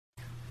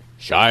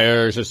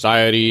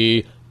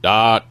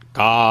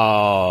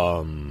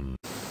ShireSociety.com.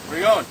 Where are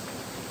you going?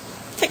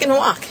 Taking a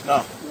walk.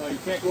 No, you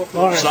can't go up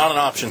there. It's not an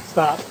option.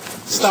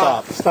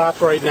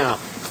 Stop right now.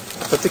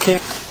 But the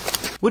camp.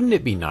 Wouldn't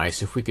it be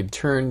nice if we could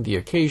turn the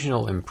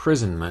occasional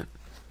imprisonment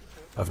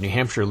of New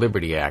Hampshire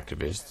liberty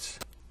activists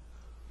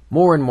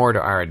more and more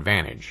to our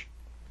advantage?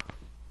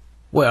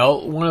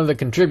 Well, one of the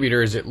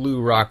contributors at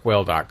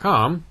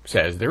LouRockwell.com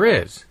says there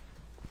is.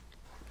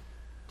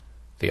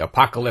 The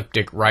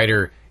apocalyptic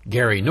writer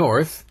Gary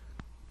North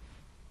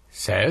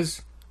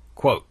says,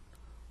 quote,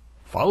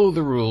 "Follow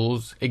the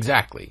rules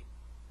exactly,"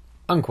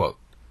 unquote.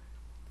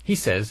 He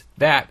says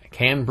that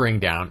can bring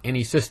down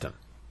any system.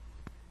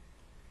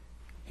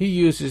 He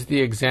uses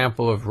the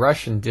example of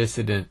Russian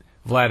dissident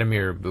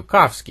Vladimir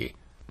Bukovsky.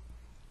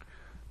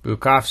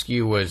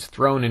 Bukovsky was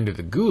thrown into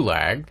the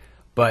Gulag,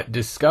 but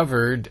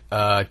discovered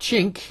a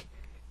chink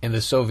in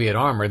the Soviet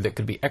armor that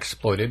could be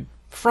exploited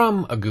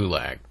from a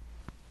Gulag.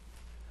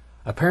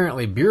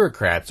 Apparently,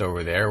 bureaucrats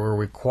over there were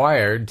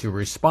required to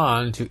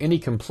respond to any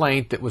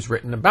complaint that was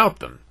written about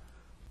them.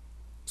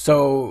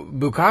 So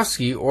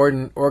Bukovsky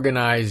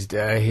organized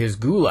his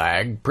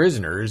Gulag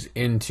prisoners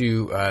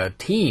into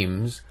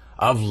teams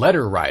of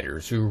letter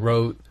writers who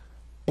wrote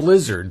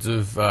blizzards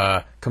of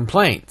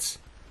complaints.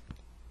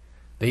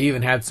 They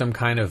even had some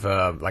kind of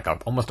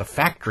almost a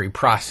factory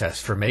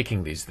process for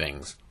making these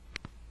things,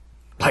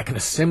 like an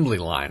assembly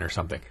line or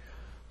something.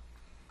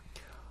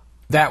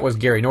 That was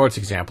Gary North's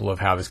example of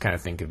how this kind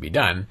of thing could be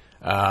done.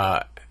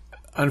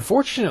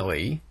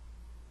 Unfortunately,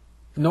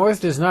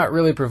 North does not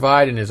really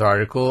provide in his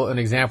article an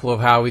example of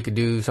how we could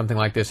do something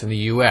like this in the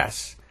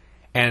U.S.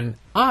 And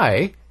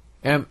I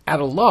am at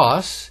a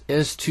loss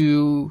as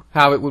to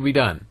how it would be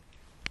done.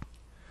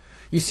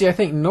 You see, I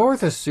think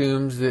North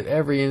assumes that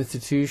every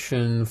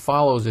institution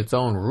follows its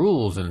own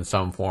rules in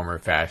some form or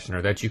fashion,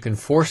 or that you can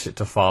force it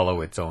to follow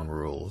its own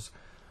rules.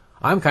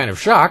 I'm kind of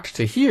shocked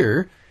to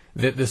hear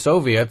that the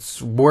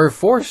Soviets were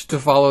forced to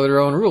follow their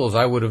own rules.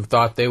 I would have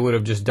thought they would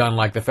have just done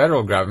like the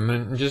federal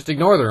government and just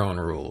ignore their own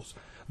rules.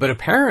 But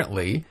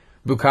apparently,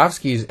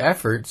 Bukovsky's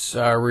efforts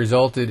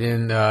resulted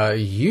in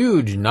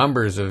huge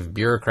numbers of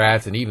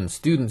bureaucrats and even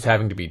students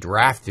having to be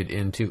drafted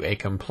into a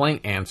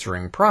complaint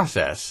answering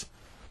process.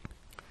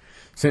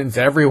 Since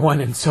everyone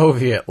in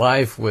Soviet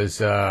life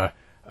was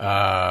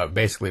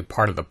basically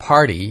part of the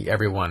party,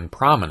 everyone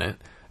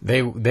prominent,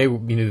 they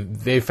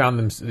found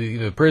them.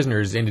 The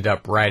prisoners ended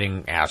up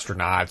writing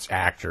astronauts,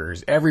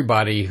 actors,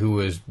 everybody who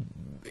was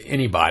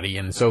anybody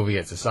in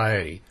Soviet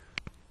society.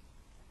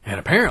 And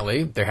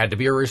apparently, there had to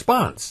be a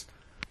response.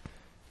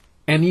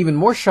 And even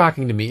more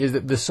shocking to me is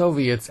that the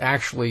Soviets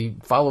actually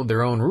followed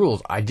their own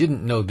rules. I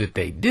didn't know that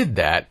they did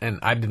that, and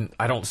I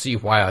don't see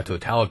why a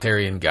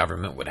totalitarian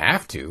government would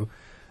have to.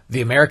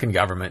 The American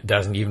government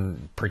doesn't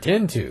even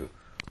pretend to.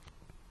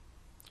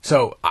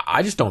 So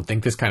I just don't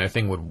think this kind of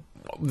thing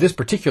this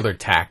particular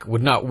tack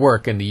would not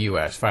work in the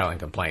U.S. filing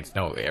complaints.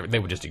 No, they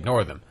would just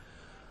ignore them.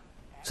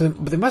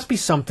 But there must be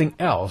something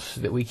else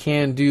that we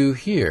can do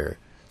here.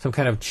 Some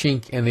kind of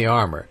chink in the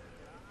armor.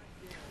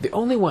 The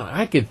only one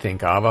I could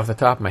think of off the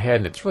top of my head,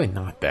 and it's really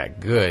not that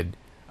good,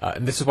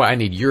 and this is why I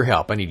need your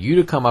help. I need you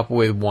to come up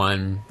with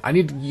one. I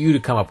need you to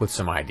come up with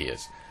some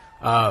ideas.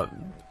 The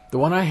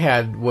one I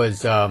had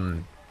was,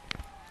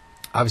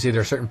 obviously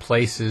there are certain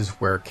places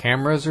where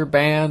cameras are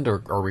banned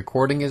or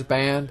recording is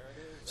banned.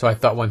 So I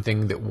thought one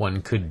thing that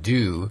one could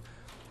do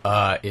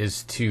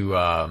is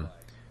to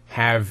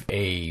have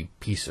a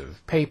piece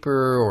of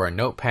paper or a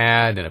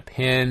notepad and a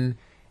pen,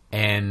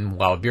 and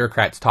while a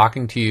bureaucrat's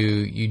talking to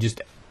you,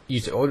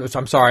 you say, "Oh,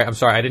 I'm sorry,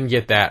 I didn't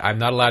get that. I'm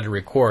not allowed to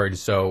record.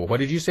 So what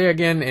did you say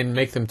again?" And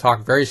make them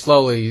talk very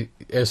slowly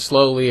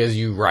as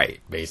you write,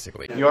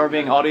 basically. You are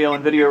being audio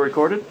and video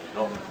recorded?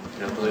 No,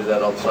 you have to leave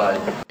that outside.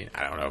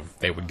 I don't know if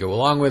they would go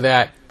along with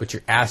that, but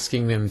you're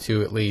asking them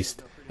to at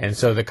least. And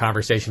so the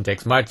conversation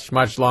takes much,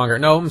 much longer.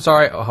 No, I'm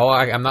sorry.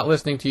 I'm not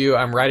listening to you.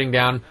 I'm writing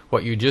down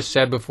what you just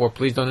said before.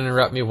 Please don't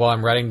interrupt me while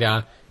I'm writing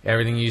down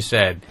everything you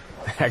said.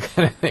 That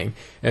kind of thing.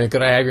 And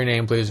could I have your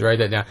name, please? Write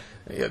that down.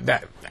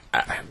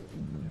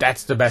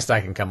 That's the best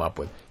I can come up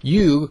with.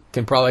 You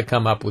can probably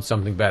come up with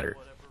something better.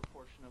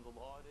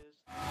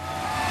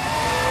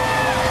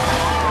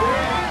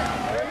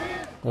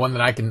 One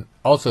that I can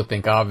also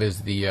think of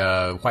is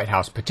the White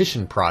House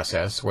petition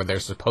process, where they're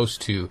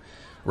supposed to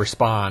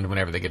respond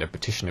whenever they get a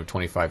petition of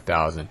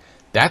 25,000.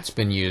 That's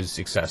been used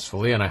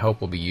successfully, and I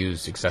hope will be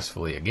used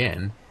successfully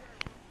again.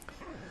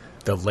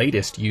 The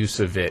latest use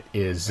of it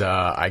is,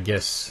 I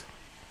guess,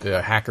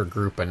 the hacker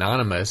group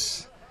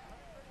Anonymous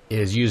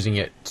is using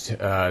it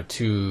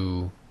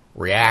to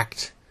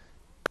react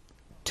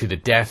to the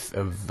death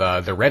of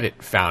the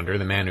Reddit founder,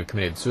 the man who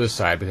committed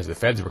suicide because the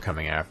feds were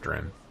coming after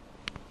him.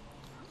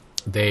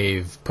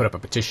 They've put up a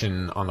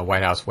petition on the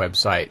White House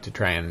website to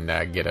try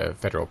and get a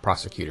federal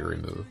prosecutor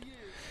removed.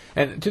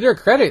 And to their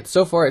credit,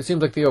 so far it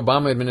seems like the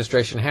Obama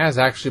administration has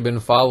actually been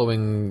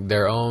following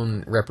their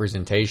own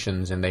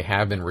representations, and they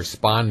have been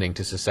responding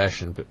to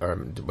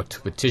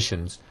to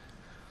petitions.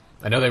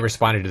 I know they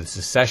responded to the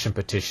secession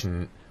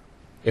petition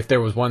If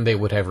there was one they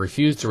would have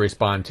refused to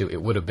respond to,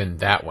 it would have been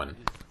that one.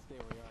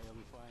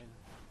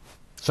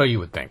 So you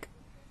would think.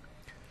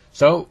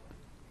 So,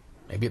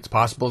 maybe it's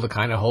possible to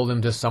kind of hold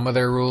them to some of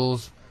their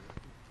rules.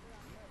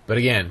 But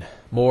again,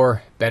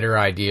 more, better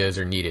ideas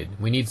are needed.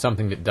 We need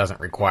something that doesn't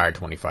require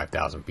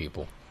 25,000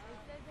 people.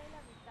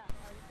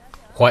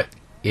 What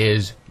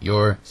is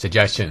your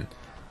suggestion?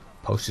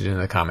 Post it in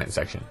the comment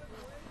section.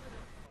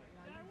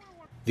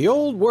 The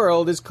old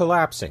world is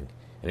collapsing,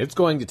 and it's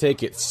going to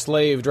take its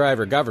slave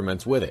driver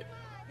governments with it.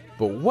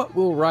 But what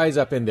will rise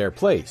up in their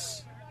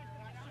place?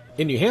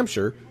 In New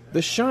Hampshire,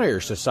 the Shire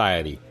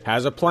Society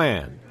has a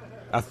plan,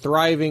 a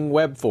thriving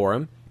web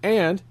forum,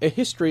 and a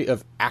history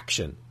of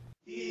action.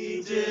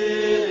 It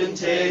didn't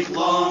take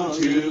long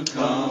to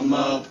come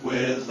up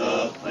with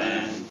a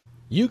plan.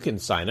 You can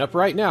sign up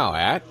right now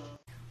at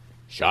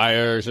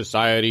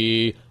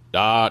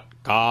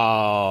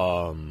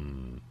ShireSociety.com.